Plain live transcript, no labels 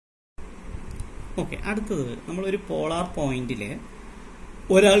Okay, അടുത്തത് നമ്മളൊരു polar പോയിന്റിൽ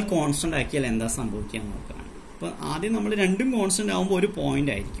ഒരാൾ കോൺസ്റ്റന്റ് ആക്കിയാൽ എന്താ സംഭവിക്കുക നോക്കുകയാണ്. അപ്പോൾ ആദ്യം നമ്മൾ രണ്ടും കോൺസ്റ്റന്റ് ആകുമ്പോൾ ഒരു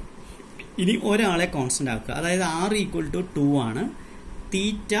പോയിന്റ് ആയിരിക്കും. ഇനി ഒരാളെ കോൺസ്റ്റന്റ് ആക്കുക, അതായത് r = 2 ആണ്.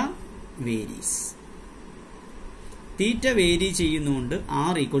 തീറ്റ വേരീസ്. തീറ്റ വേരി ചെയ്യുന്നതുകൊണ്ട്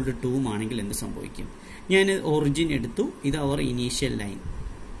r = 2 ആണെങ്കിൽ എന്ത് സംഭവിക്കും? ഞാൻ ഒറിജിൻ എടുത്തു, ഇത് അവർ initial line,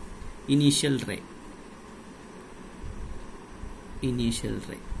 initial ray.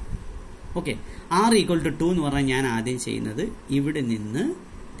 Okay, r = 2 എന്ന് പറഞ്ഞാൽ ഞാൻ ആദ്യം ചെയ്യുന്നത് ഇവിടെ നിന്ന്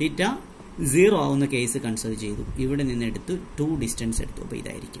തീറ്റ 0 ആവുന്ന കേസ് കൺസിഡർ ചെയ്തു, ഇവിടെ നിന്ന് എടുത്ത് 2 ഡിസ്റ്റൻസ് എടുത്തു. അപ്പോൾ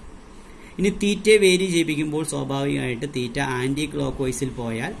ഇതായിരിക്കും. ഇനി തീറ്റ വേരി ചെയ്യിപ്പിക്കുമ്പോൾ സ്വാഭാവികമായിട്ട് തീറ്റ ആന്റി ക്ലോക്ക് വൈസിൽ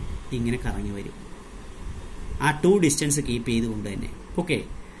പോയാൽ ഇങ്ങനെ കറങ്ങി വരും, ആ 2 ഡിസ്റ്റൻസ് കീപ്പ് ചെയ്തുകൊണ്ട് തന്നെ. ഓക്കെ,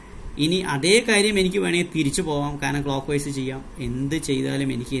 ഇനി അതേ കാര്യം എനിക്ക് വേണമെങ്കിൽ തിരിച്ചു പോവാം, കാരണം ക്ലോക്ക് വൈസ് ചെയ്യാം. എന്ത് ചെയ്താലും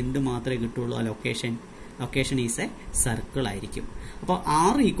എനിക്ക് എന്ത് മാത്രമേ കിട്ടുള്ളൂ? ആ ലൊക്കേഷൻ ഈസ് എ സർക്കിൾ ആയിരിക്കും. അപ്പോൾ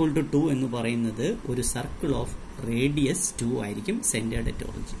r = 2 എന്ന് പറയുന്നത് ഒരു സർക്കിൾ ഓഫ് റേഡിയസ് 2 ആയിരിക്കും, സെന്റേർഡ് അറ്റ്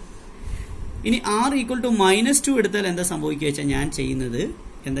ഒറിജിൻ. ഇനി r = -2 എടുത്താൽ എന്താ സംഭവിക്കുക വെച്ചാൽ ഞാൻ ചെയ്യുന്നത്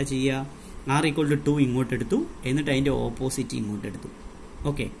എന്താ ചെയ്യുക? r = 2 ഇങ്ങോട്ട് എടുത്തു, എന്നിട്ട് അതിൻ്റെ ഓപ്പോസിറ്റ് ഇങ്ങോട്ട് എടുത്തു.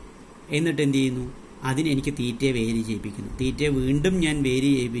 ഓക്കെ, എന്നിട്ട് എന്ത് ചെയ്യുന്നു? അതിനെനിക്ക് തീറ്റയെ വേരി ചെയ്യിപ്പിക്കുന്നു. തീറ്റയെ വീണ്ടും ഞാൻ വേരി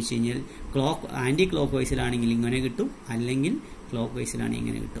ചെയ്യിപ്പിച്ച് കഴിഞ്ഞാൽ ആന്റി ക്ലോക്ക് വൈസിലാണെങ്കിൽ ഇങ്ങനെ കിട്ടും, അല്ലെങ്കിൽ ക്ലോക്ക് വൈസിലാണെങ്കിൽ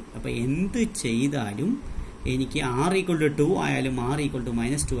ഇങ്ങനെ കിട്ടും. അപ്പോൾ എന്ത് ചെയ്താലും എനിക്ക് r = 2 ആയാലും r =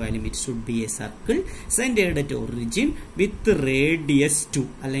 -2 ആയാലും it should be A circle centred at origin with radius 2.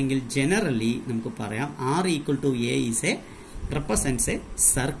 അല്ലെങ്കിൽ ജനറലി നമുക്ക് പറയാം r = a is A represents a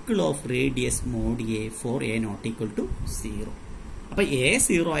circle of radius mod a for a not equal to 0. അപ്പോൾ a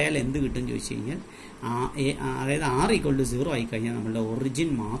 0 ആയാൽ എന്ത് കിട്ടും ചോദിച്ചു കഴിഞ്ഞാൽ അതായത് r = 0 ആയി കഴിഞ്ഞാൽ നമ്മളുടെ ഒറിജിൻ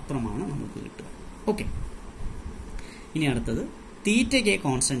മാത്രമാണ് നമുക്ക് കിട്ടുക. ഓക്കെ, ഇനി അടുത്തത് തീറ്റയ്ക്ക്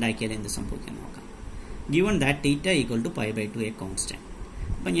കോൺസ്റ്റന്റ് ആക്കിയാൽ എന്ത് സംഭവിക്കാൻ നോക്കാം. Given that theta = π/2 A constant.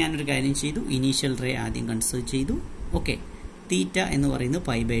 അപ്പം ഞാനൊരു കാര്യം ചെയ്തു, ഇനീഷ്യൽ റേ ആദ്യം കൺസിഡർ ചെയ്തു. ഓക്കെ, തീറ്റ എന്ന് പറയുന്നത്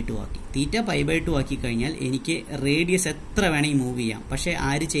π/2 ആക്കി. തീറ്റ π/2 ആക്കി കഴിഞ്ഞാൽ എനിക്ക് റേഡിയസ് എത്ര വേണമെങ്കിൽ മൂവ് ചെയ്യാം, പക്ഷേ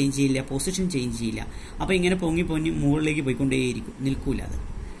ആര് ചേഞ്ച് ചെയ്യില്ല? പൊസിഷൻ ചേഞ്ച് ചെയ്യില്ല. അപ്പോൾ ഇങ്ങനെ പൊങ്ങി മുകളിലേക്ക് പോയിക്കൊണ്ടേയിരിക്കും, നിൽക്കൂല അത്.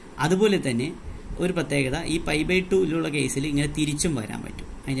 അതുപോലെ തന്നെ ഒരു പ്രത്യേകത, ഈ π/2 കേസിൽ ഇങ്ങനെ തിരിച്ചും വരാൻ പറ്റും,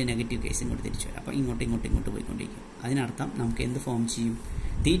 അതിൻ്റെ നെഗറ്റീവ് കേസ് ഇങ്ങോട്ട് തിരിച്ചു വരാം. അപ്പോൾ ഇങ്ങോട്ട് പോയിക്കൊണ്ടിരിക്കും. അതിനർത്ഥം നമുക്ക് എന്ത് ഫോം ചെയ്യും?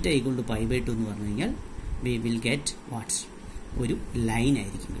 തീറ്റ = π/2 എന്ന് പറഞ്ഞു കഴിഞ്ഞാൽ വി വിൽ ഗെറ്റ് വാട്ട്സ് ഒരു ലൈൻ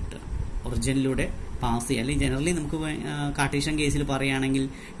ആയിരിക്കും കിട്ടുക, ഒറിജിനിലൂടെ പാസ് ചെയ്യുക. അല്ലെങ്കിൽ ജനറലി നമുക്ക് കാർട്ടീഷ്യൻ കേസിൽ പറയുകയാണെങ്കിൽ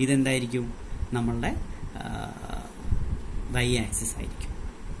ഇതെന്തായിരിക്കും? നമ്മളുടെ y ആക്സിസ് ആയിരിക്കും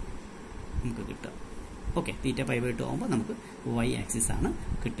നമുക്ക് കിട്ടുക. ഓക്കെ, തീറ്റ π/2 ആകുമ്പോൾ നമുക്ക് y ആക്സിസ് ആണ്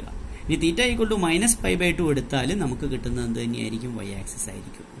കിട്ടുക. ഇനി തീറ്റ = -π/2 എടുത്താലും നമുക്ക് കിട്ടുന്നത് എന്ത് തന്നെയായിരിക്കും? y ആക്സിസ്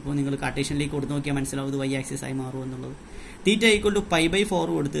ആയിരിക്കും. അപ്പോൾ നിങ്ങൾ കാർട്ടീഷ്യനിലേക്ക് കൊടുത്ത് നോക്കിയാൽ മനസ്സിലാവും ഇത് y ആക്സിസ് ആയി മാറും എന്നുള്ളത്. തീറ്റ = π/4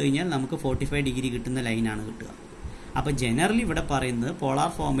 കൊടുത്തു കഴിഞ്ഞാൽ നമുക്ക് 45 ഡിഗ്രി കിട്ടുന്ന ലൈനാണ് കിട്ടുക. അപ്പോൾ ജനറലി ഇവിടെ പറയുന്നത് പോളാർ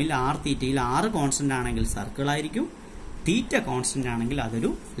ഫോമിൽ r തീറ്റയിൽ r കോൺസ്റ്റന്റ് ആണെങ്കിൽ സർക്കിൾ ആയിരിക്കും, തീറ്റ കോൺസ്റ്റന്റ് ആണെങ്കിൽ അതൊരു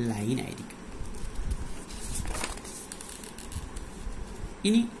ലൈൻ ആയിരിക്കും.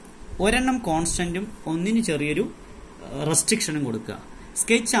 ഇനി ഒരെണ്ണം കോൺസ്റ്റന്റും ഒന്നിന് ചെറിയൊരു റെസ്ട്രിക്ഷനും കൊടുക്കുക.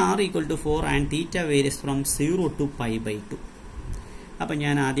 Sketch r = 4 and theta varies from 0 to π/2. അപ്പം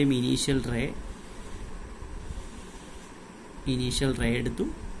ഞാൻ ആദ്യം ഇനീഷ്യൽ റേ എടുത്തു,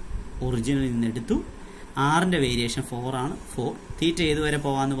 ഒറിജിനിൽ നിന്ന് എടുത്തു. ആറിൻ്റെ വേരിയേഷൻ 4 ആണ്. 4 തീറ്റ ഏതുവരെ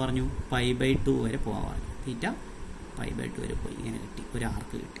പോകാമെന്ന് പറഞ്ഞു? π/2 വരെ പോകാൻ. തീറ്റ π/2 വരെ പോയി, ഇങ്ങനെ കിട്ടി, ഒരു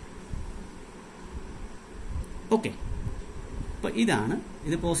ആർക്ക് കിട്ടി. ഓക്കെ, അപ്പോൾ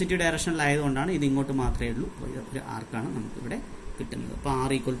ഇത് പോസിറ്റീവ് ഡയറക്ഷനിലായതുകൊണ്ടാണ് ഇത് ഇങ്ങോട്ട് മാത്രമേ ഉള്ളൂ. ഒരു ആർക്കാണ് നമുക്കിവിടെ കിട്ടുന്നത്. അപ്പോൾ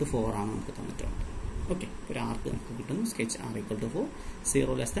r = 4 ആണ് നമുക്ക് തന്നിട്ടുണ്ട്. ഓക്കെ, ഒരു ആർക്ക് നമുക്ക് കിട്ടുന്നു. സ്കെച്ച് r = 4,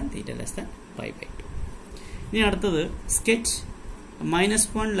 0 ലെസ് ദാൻ തീറ്റ ലെസ് ദാൻ π/2. ഇനി അടുത്തത് sketch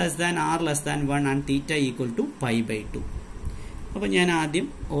 -1 less than r less than 1 and theta = π/2. അപ്പോൾ ഞാൻ ആദ്യം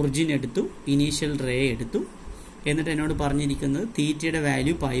ഒറിജിൻ എടുത്തു, ഇനീഷ്യൽ റേ എടുത്തു. എന്നിട്ട് എന്നോട് പറഞ്ഞിരിക്കുന്നത് തീറ്റയുടെ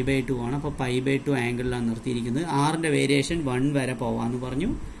വാല്യൂ π/2 ആണ്. അപ്പോൾ π/2 ആംഗിളിലാണ് നിർത്തിയിരിക്കുന്നത്. ആറിൻ്റെ വേരിയേഷൻ 1 വരെ പോകാമെന്ന് പറഞ്ഞു,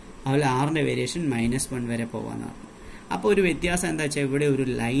 അതുപോലെ ആറിൻ്റെ വേരിയേഷൻ -1 വരെ പോകാമെന്ന് പറഞ്ഞു. അപ്പോൾ ഒരു വ്യത്യാസം എന്താ വെച്ചാൽ ഇവിടെ ഒരു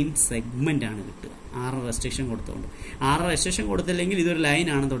ലൈൻ സെഗ്മെന്റ് ആണ് കിട്ടുക, 6 റെസ്ട്രിക്ഷൻ കൊടുത്തുകൊണ്ട്. 6 റെസ്ട്രിക്ഷൻ കൊടുത്തില്ലെങ്കിൽ ഇതൊരു ലൈൻ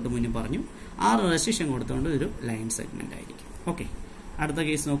ആണ്, തൊട്ട് മുന്നേ പറഞ്ഞു. 6 റെസ്ട്രിക്ഷൻ കൊടുത്തുകൊണ്ട് ഇതൊരു ലൈൻ സെഗ്മെന്റ് ആയിരിക്കും. ഓക്കെ, അടുത്ത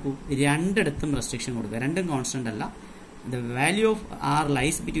കേസ് നോക്കൂ. രണ്ടിടത്തും റെസ്ട്രിക്ഷൻ കൊടുക്കുക, രണ്ടും കോൺസ്റ്റന്റ് അല്ല. The value of r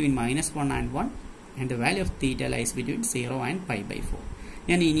lies between -1 and 1 and the value of theta lies between 0 and π/4.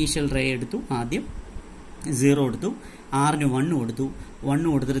 ഞാൻ ഇനീഷ്യൽ റേ എടുത്തു, ആദ്യം 0 എടുത്തു, r-ന് 1 കൊടുത്തു. 1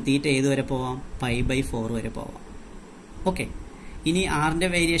 കൊടുത്തിട്ട് തീറ്റ ഏതുവരെ പോവാം? π/4 വരെ പോവാം. ഓക്കെ, ഇനി ആറിൻ്റെ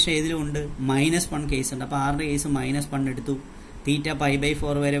വേരിയേഷൻ ഏതിലുമുണ്ട്? -1 കേസ് ഉണ്ട്. അപ്പോൾ ആറിൻ്റെ കേസ് -1 എടുത്തു. തീറ്റ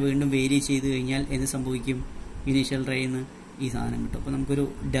π/4 വരെ വീണ്ടും വേരി ചെയ്ത് കഴിഞ്ഞാൽ എന്ത് സംഭവിക്കും? ഇനീഷ്യൽ റേയിൽ നിന്ന് ഈ സാധനം കിട്ടും. അപ്പോൾ നമുക്കൊരു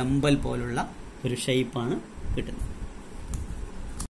ഡംബൽ പോലുള്ള ഒരു ഷേപ്പാണ് കിട്ടുന്നത്.